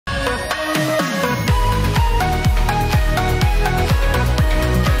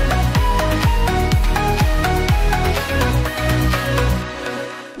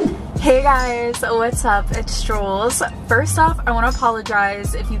guys, what's up? It's Jules. First off, I want to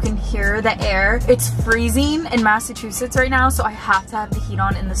apologize if you can hear the air. It's freezing in Massachusetts right now, so I have to have the heat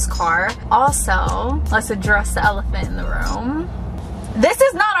on in this car. Also, let's address the elephant in the room. This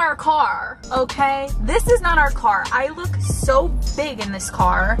is not our car, okay? This is not our car. I look so big in this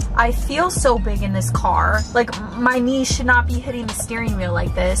car. I feel so big in this car. Like, my knees should not be hitting the steering wheel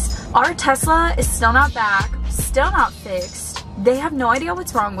like this. Our Tesla is still not back, still not fixed. They have no idea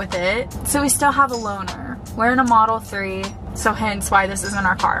what's wrong with it, so we still have a loaner. We're in a Model 3, so hence why this isn't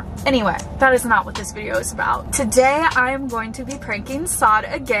our car. Anyway, that is not what this video is about. Today, I am going to be pranking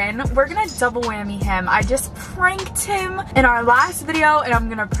Saud again. We're gonna double whammy him. I just pranked him in our last video, and I'm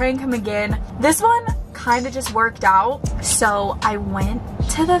gonna prank him again. This one kind of just worked out. So I went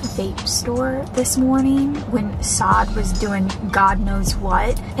to the vape store this morning when Saud was doing God knows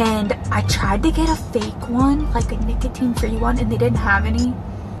what, and I tried to get a fake one, like a nicotine-free one, and they didn't have any,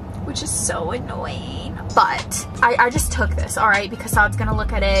 which is so annoying. But I just took this, all right, because Saud's gonna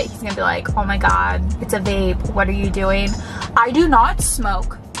look at it. He's gonna be like, oh my God, it's a vape. What are you doing? I do not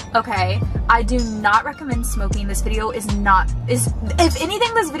smoke, okay? I do not recommend smoking. This video is if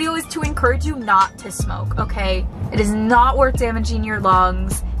anything, this video is to encourage you not to smoke, okay? It is not worth damaging your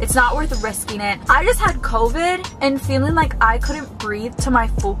lungs. It's not worth risking it. I just had COVID, and feeling like I couldn't breathe to my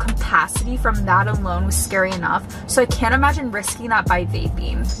full capacity from that alone was scary enough. So I can't imagine risking that by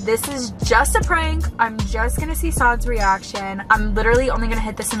vaping. This is just a prank. I'm just gonna see Saud's reaction. I'm literally only gonna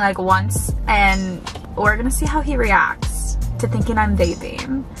hit this in like once, and we're gonna see how he reacts to thinking I'm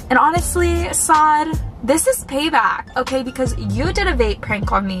vaping. And honestly, Saud, this is payback, okay? Because you did a vape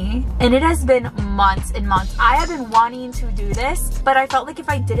prank on me, and it has been months and months. I have been wanting to do this, but I felt like if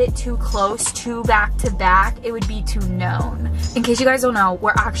I did it too close, too back to back, it would be too known. In case you guys don't know,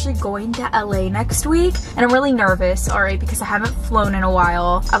 we're actually going to LA next week, and I'm really nervous, all right, because I haven't flown in a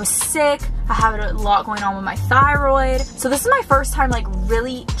while. I was sick. I have a lot going on with my thyroid. So this is my first time like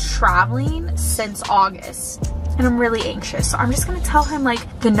really traveling since August. And I'm really anxious, so I'm just gonna tell him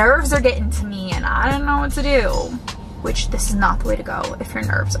like the nerves are getting to me and I don't know what to do, which this is not the way to go if your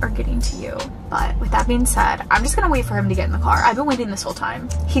nerves are getting to you. But with that being said, I'm just gonna wait for him to get in the car. I've been waiting this whole time.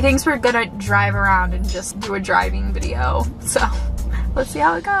 He thinks we're gonna drive around and just do a driving video, so let's see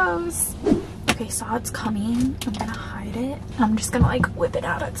how it goes. Okay, Saud's coming. I'm gonna hide it. I'm just gonna like whip it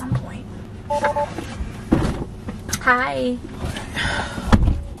out at some point. Hi.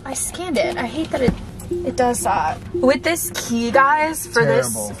 I scanned it. I hate that it does that. With this key, guys,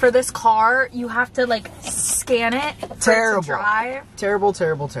 for this car, you have to like scan it for it to drive. Terrible.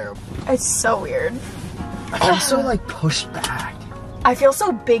 It's so weird. I'm so like pushed back. I feel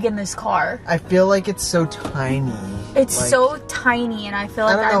so big in this car. I feel like it's so tiny. It's like, so tiny, and I feel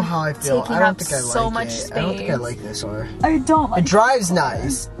like I don't know how I feel. I don't think I like so much it. space. I don't think I like this car. I don't like it. Drives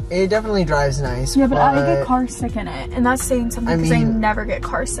nice. It definitely drives nice. Yeah, but I get car sick in it, and that's saying something because I never get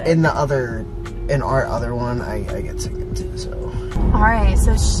car sick. In our other one, I get sick of it too, so. Alright,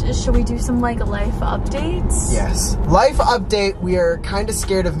 so should we do some like life updates? Yes. Life update, we are kind of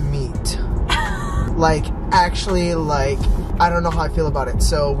scared of meat. Like, actually, like, I don't know how I feel about it.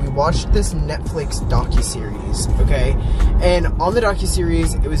 So, we watched this Netflix docuseries, okay? And on the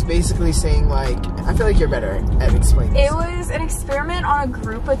docuseries, it was basically saying, like, I feel like you're better at explaining this. It was an experiment on a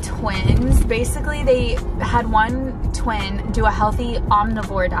group of twins. Basically, they had one twin do a healthy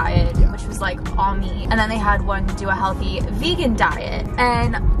omnivore diet, which was like all meat. And then they had one do a healthy vegan diet.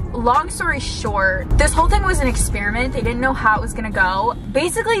 And long story short, this whole thing was an experiment. They didn't know how it was gonna go.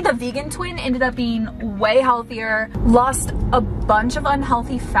 Basically, the vegan twin ended up being way healthier, lost a bunch of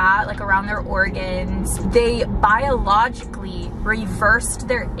unhealthy fat like around their organs. They biologically reversed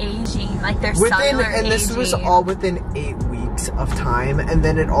their aging, like their cellular aging. And this was all within 8 weeks of time. And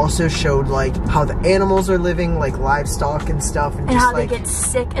then it also showed like how the animals are living, like livestock and stuff. And just how like, they get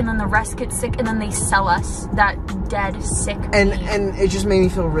sick, and then the rest get sick, and then they sell us that dead, sick meat. And it just made me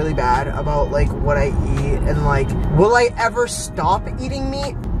feel really bad about like what I eat, and like, will I ever stop eating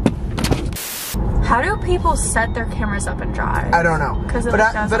meat? How do people set their cameras up and drive? I don't know. But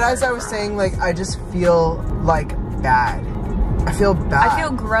as I was saying, like, I just feel like bad. I feel bad. I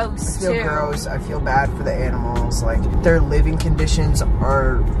feel gross too. I feel gross. I feel bad for the animals. Like, their living conditions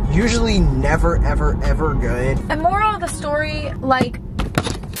are usually never, ever, ever good. And moral of the story, like,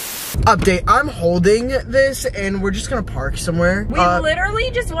 update, I'm holding this and we're just gonna park somewhere. We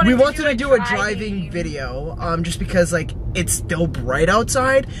literally just wanted to do a driving video, just because like it's still bright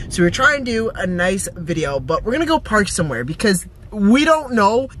outside, so we're trying to do a nice video, but we're gonna go park somewhere because we don't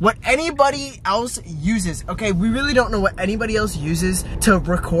know what anybody else uses, okay? We really don't know what anybody else uses to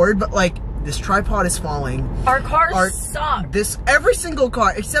record, but like, This tripod is falling. Our cars suck. Every single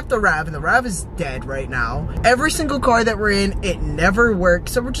car, except the RAV, and the RAV is dead right now. Every single car that we're in, it never worked.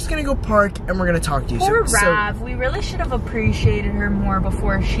 So we're just gonna go park and we're gonna talk to you. Poor RAV. We really should have appreciated her more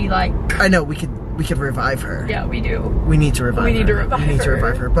before she like. I know, we could revive her. Yeah, we do. We need to revive her. We need to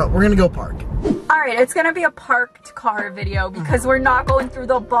revive her, but we're gonna go park. Alright, it's gonna be a parked car video because we're not going through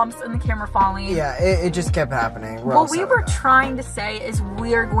the bumps and the camera falling. Yeah, it just kept happening. What we were trying to say is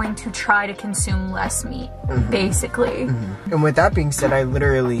we're going to try to consume less meat, basically. And with that being said, I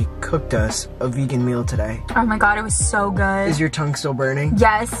literally cooked us a vegan meal today. Oh my god, it was so good. Is your tongue still burning?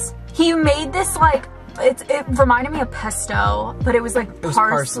 Yes. He made this like, it reminded me of pesto, but it was like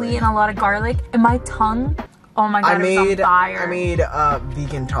parsley and a lot of garlic. And my tongue, oh my god, it was on fire. I made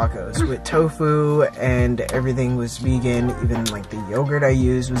vegan tacos with tofu, and everything was vegan. Even like the yogurt I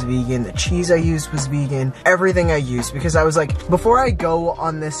used was vegan. The cheese I used was vegan. Everything I used, because I was like, before I go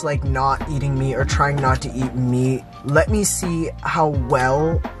on this like not eating meat or trying not to eat meat, let me see how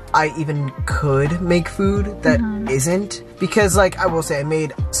well I even could make food that isn't. Because like, I will say, I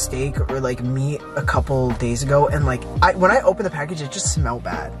made steak or like meat a couple days ago, and like, when I opened the package, it just smelled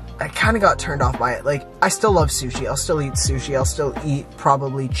bad. I kind of got turned off by it. Like, I still love sushi. I'll still eat sushi. I'll still eat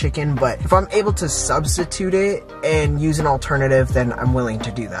probably chicken, but if I'm able to substitute it and use an alternative, then I'm willing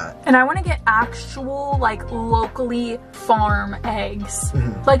to do that. And I want to get actual, like, locally farm eggs.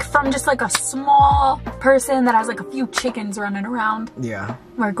 Like, from just like a small person that has like a few chickens running around. Yeah.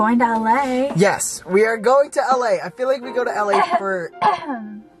 We're going to LA. Yes, we are going to LA. I feel like we go to LA for...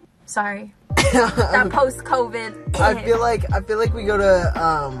 Sorry. That post-COVID. I feel like we go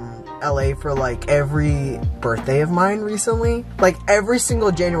to LA for like every birthday of mine recently. Like every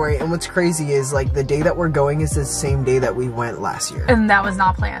single January. And what's crazy is like the day that we're going is the same day that we went last year. And that was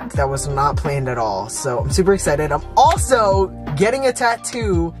not planned. That was not planned at all. So I'm super excited. I'm also getting a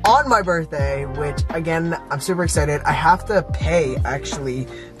tattoo on my birthday, which again, I'm super excited. I have to pay actually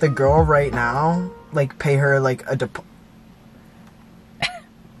the girl right now, like pay her like a deposit.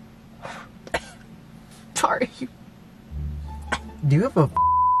 Sorry. Do you have a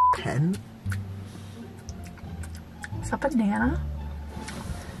pen? Is that banana?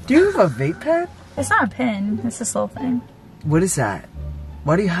 Do you have a vape pen? It's not a pen. It's this little thing. What is that?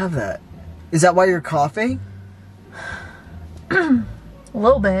 Why do you have that? Is that why you're coughing? A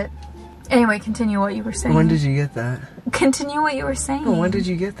little bit. Anyway, continue what you were saying. When did you get that? Continue what you were saying. Oh, when did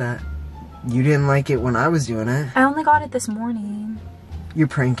you get that? You didn't like it when I was doing it. I only got it this morning. You're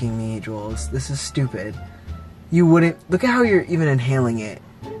pranking me, Jules. This is stupid. You wouldn't... Look at how you're even inhaling it.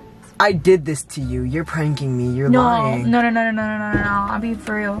 I did this to you. You're pranking me. You're lying. No. I'll be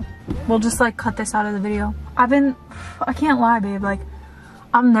for real. We'll just like cut this out of the video. I can't lie, babe. Like,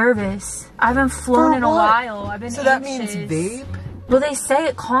 I'm nervous. I haven't flown in a while. I've been So that means vape? Well, they say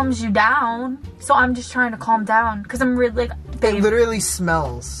it calms you down. So I'm just trying to calm down. Because I'm really like, babe. It literally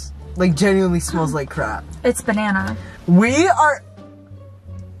smells. Like, genuinely smells like crap. It's banana. We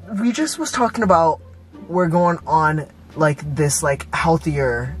just was talking about we're going on like this like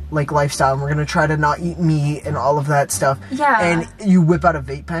healthier like lifestyle, and we're gonna try to not eat meat and all of that stuff. Yeah. And you whip out a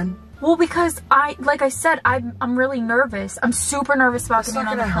vape pen? Well, because like I said, I'm really nervous. I'm super nervous about getting on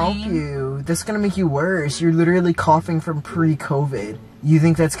the plane. That's not gonna help you. That's gonna make you worse. You're literally coughing from pre-COVID. You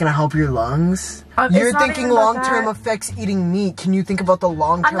think that's gonna help your lungs? You're thinking long-term effects eating meat. Can you think about the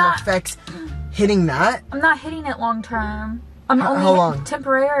long-term effects hitting that? I'm not hitting it long-term. I'm only how long?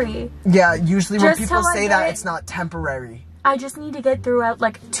 Temporary. Yeah, usually when Just people say that, it's not temporary. I just need to get through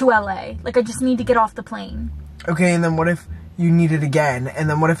like to LA. Like I just need to get off the plane. Okay, and then what if you need it again? And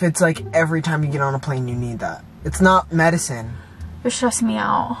then what if it's like every time you get on a plane you need that? It's not medicine. You're stressing me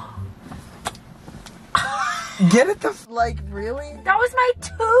out. Get it like, really? That was my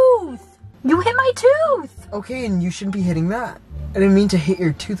tooth. You hit my tooth. Okay, and you shouldn't be hitting that. I didn't mean to hit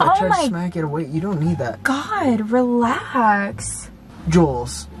your tooth. I tried to smack it away. You don't need that. God, relax.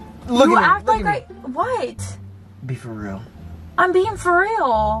 Jules, look you at me. act like what? Be for real. I'm being for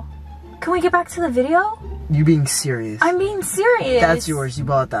real. Can we get back to the video? You being serious. I'm being serious. That's yours. You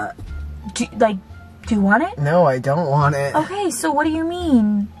bought that. Do you want it? No, I don't want it. Okay, so what do you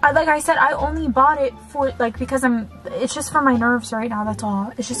mean? Like I said, I only bought it for, like, because it's just for my nerves right now, that's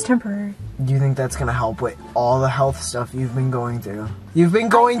all. It's just temporary. Do you think that's gonna help with all the health stuff you've been going through? You've been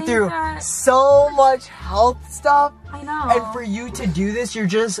going through so much health stuff. I know. And for you to do this, you're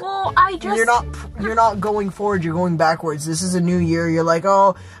just... Well, You're not going forward, you're going backwards. This is a new year. You're like,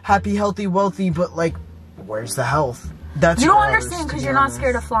 oh, happy, healthy, wealthy, but like, where's the health? That's you don't understand because you're not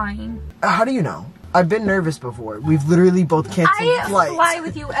scared of flying. How do you know? I've been nervous before. We've literally both canceled flights. I fly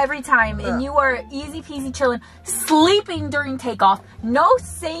with you every time, and you are easy peasy chilling, sleeping during takeoff. No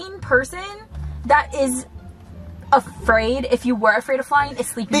sane person that is afraid, if you were afraid of flying, is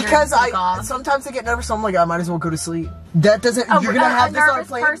sleeping during takeoff. Sometimes I get nervous, so I'm like, I might as well go to sleep. That doesn't, you're gonna have this on a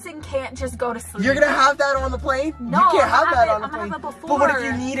plane? A nervous person can't just go to sleep. You're gonna have that on the plane? No, you can't have that on the plane. I'm gonna have it before. But what if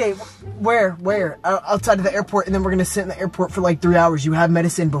you need it? Where? Outside of the airport, and then we're gonna sit in the airport for like 3 hours. You have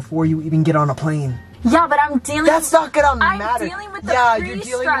medicine before you even get on a plane. Yeah, but I'm dealing That's not gonna matter. I'm dealing with the pre-stress.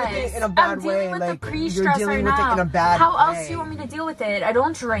 you're dealing with it in a bad way. I'm dealing with the pre-stress you're dealing with it in a bad How way. else do you want me to deal with it? I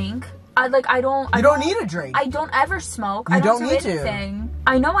don't drink. I don't need a drink. I don't ever smoke. You I don't need do anything.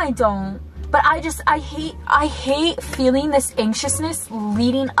 I know I don't. But I hate feeling this anxiousness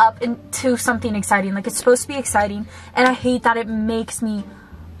leading up into something exciting. Like, it's supposed to be exciting, and I hate that it makes me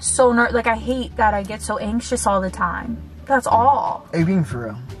so I hate that I get so anxious all the time. That's all. Are you being for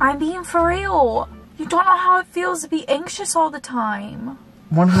real? I'm being for real. You don't know how it feels to be anxious all the time.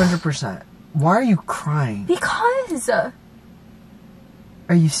 100%. Why are you crying? Because.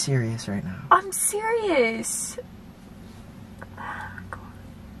 Are you serious right now? I'm serious.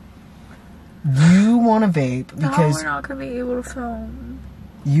 You want to vape because... No, we're not going to be able to film.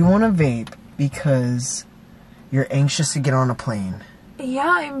 You want to vape because you're anxious to get on a plane. Yeah,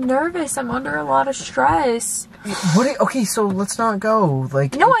 I'm nervous. I'm under a lot of stress. Okay, so let's not go.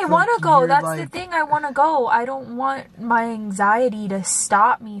 Like, no, I want to go. That's the thing. I want to go. I don't want my anxiety to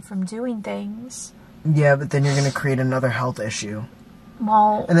stop me from doing things. Yeah, but then you're going to create another health issue.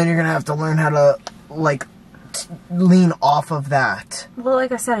 Well... And then you're going to have to learn how to, like... lean off of that. Well,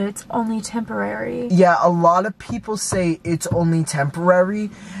 like I said, it's only temporary. Yeah, a lot of people say it's only temporary.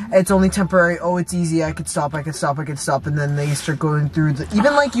 It's only temporary. Oh, it's easy. I could stop. And then they start going through the...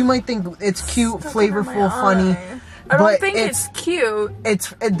 Even like you might think it's cute, flavorful, funny. I don't think it's cute. It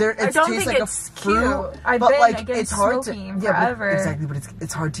tastes like a fruit. I've been against smoking forever. Exactly, but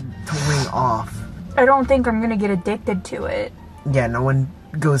it's hard to wing off. I don't think I'm gonna get addicted to it. Yeah, no one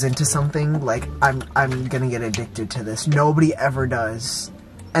goes into something like, I'm gonna get addicted to this. Nobody ever does.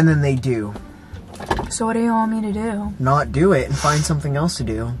 And then they do. So what do you want me to do? Not do it and find something else to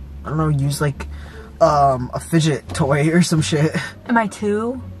do. I don't know, use like a fidget toy or some shit. Am I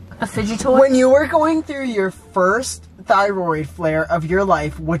too? A fidget toy? When you were going through your first thyroid flare of your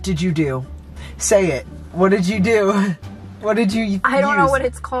life, what did you do? Say it. What did you do? What did you use? I don't know what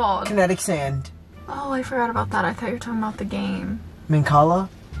it's called. Kinetic sand. Oh, I forgot about that. I thought you were talking about the game. Minkala?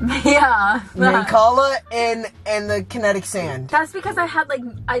 Yeah. Minkala and the kinetic sand. That's because I had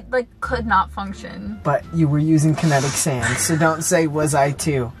I could not function. But you were using kinetic sand, so don't say was I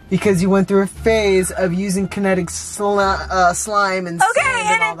too. Because you went through a phase of using kinetic slime and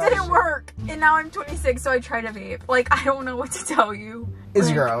sand and all it didn't work. And now I'm 26, so I tried to vape. Like, I don't know what to tell you.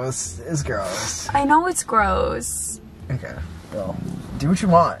 It's gross. It's gross. I know it's gross. Okay. Well, do what you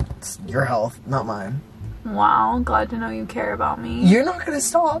want. It's your health, not mine. Wow, glad to know you care about me. You're not gonna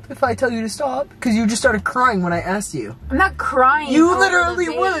stop if I tell you to stop, because you just started crying when I asked you. I'm not crying. You literally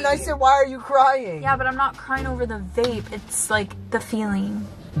were, and I said, why are you crying? Yeah, but I'm not crying over the vape. It's like the feeling.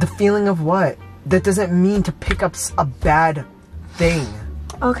 The feeling of what? That doesn't mean to pick up a bad thing.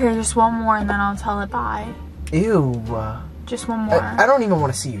 Okay, just one more and then I'll tell it bye. Ew. Just one more. I don't even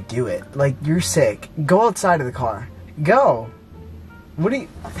want to see you do it. Like, you're sick. Go outside of the car. Go. What do you...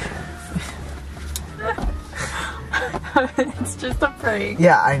 It's just a prank.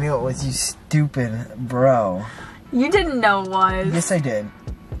 Yeah, I knew it was, you stupid bro. You didn't know it was. Yes, I did.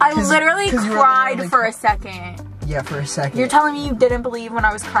 I literally cried for a second. Yeah, for a second. You're telling me you didn't believe when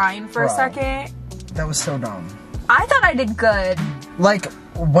I was crying for a second? That was so dumb. I thought I did good. Like,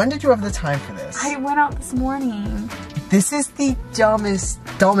 when did you have the time for this? I went out this morning. This is the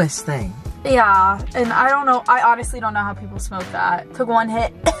dumbest thing. Yeah, and I don't know, I honestly don't know how people smoke that. Took one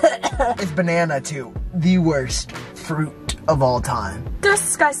hit. It's banana too. The worst fruit of all time.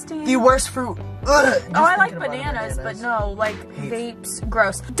 Disgusting. The worst fruit. Ugh, oh, I like bananas, but no, like, vape's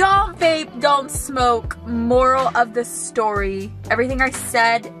gross. Don't vape, don't smoke. Moral of the story. Everything I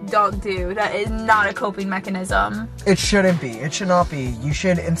said, don't do. That is not a coping mechanism. It shouldn't be. It should not be. You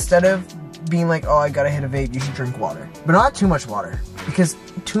should, instead of being like, oh, I gotta hit a vape, you should drink water. But not too much water. Because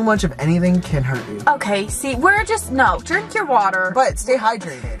too much of anything can hurt you. Okay, see, drink your water. But stay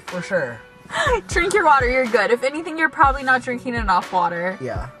hydrated, for sure. Drink your water, you're good. If anything, you're probably not drinking enough water.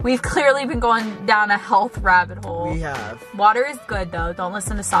 Yeah. We've clearly been going down a health rabbit hole. We have. Water is good, though. Don't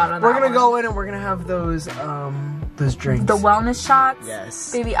listen to Saud on that. We're gonna go in and we're gonna have those drinks. The wellness shots?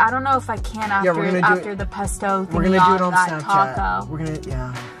 Yes. Baby, I don't know if I can after the pesto thingy. We're gonna do it on that Snapchat. taco. We're gonna,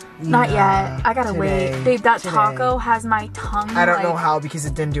 yeah. Not Yeah, yet. I gotta today. wait. Babe, that Today. taco has my tongue. I don't like, know how because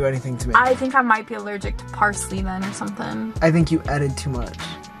it didn't do anything to me. I think I might be allergic to parsley then or something. I think you added too much.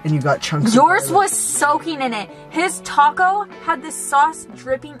 And you got chunks Yours of garlic. was soaking in it. His taco had the sauce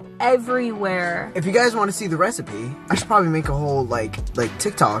dripping everywhere. If you guys want to see the recipe, I should probably make a whole like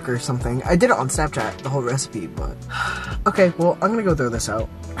TikTok or something. I did it on Snapchat, the whole recipe, but okay, well, I'm gonna go throw this out.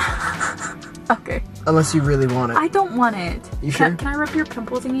 Okay. Unless you really want it. I don't want it. You sure? Can I rip your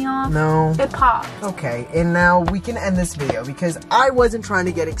pimple thingy off? No. It popped. Okay, and now we can end this video because I wasn't trying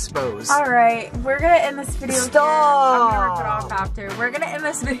to get exposed. Alright, we're gonna end this video here. I'm gonna rip it off after. We're gonna end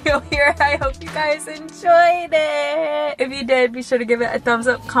this video here. I hope you guys enjoyed it. If you did, be sure to give it a thumbs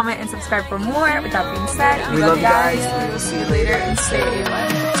up, comment, and subscribe for more. With that being said, we love you guys. We will see you later and stay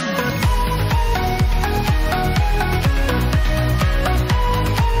away.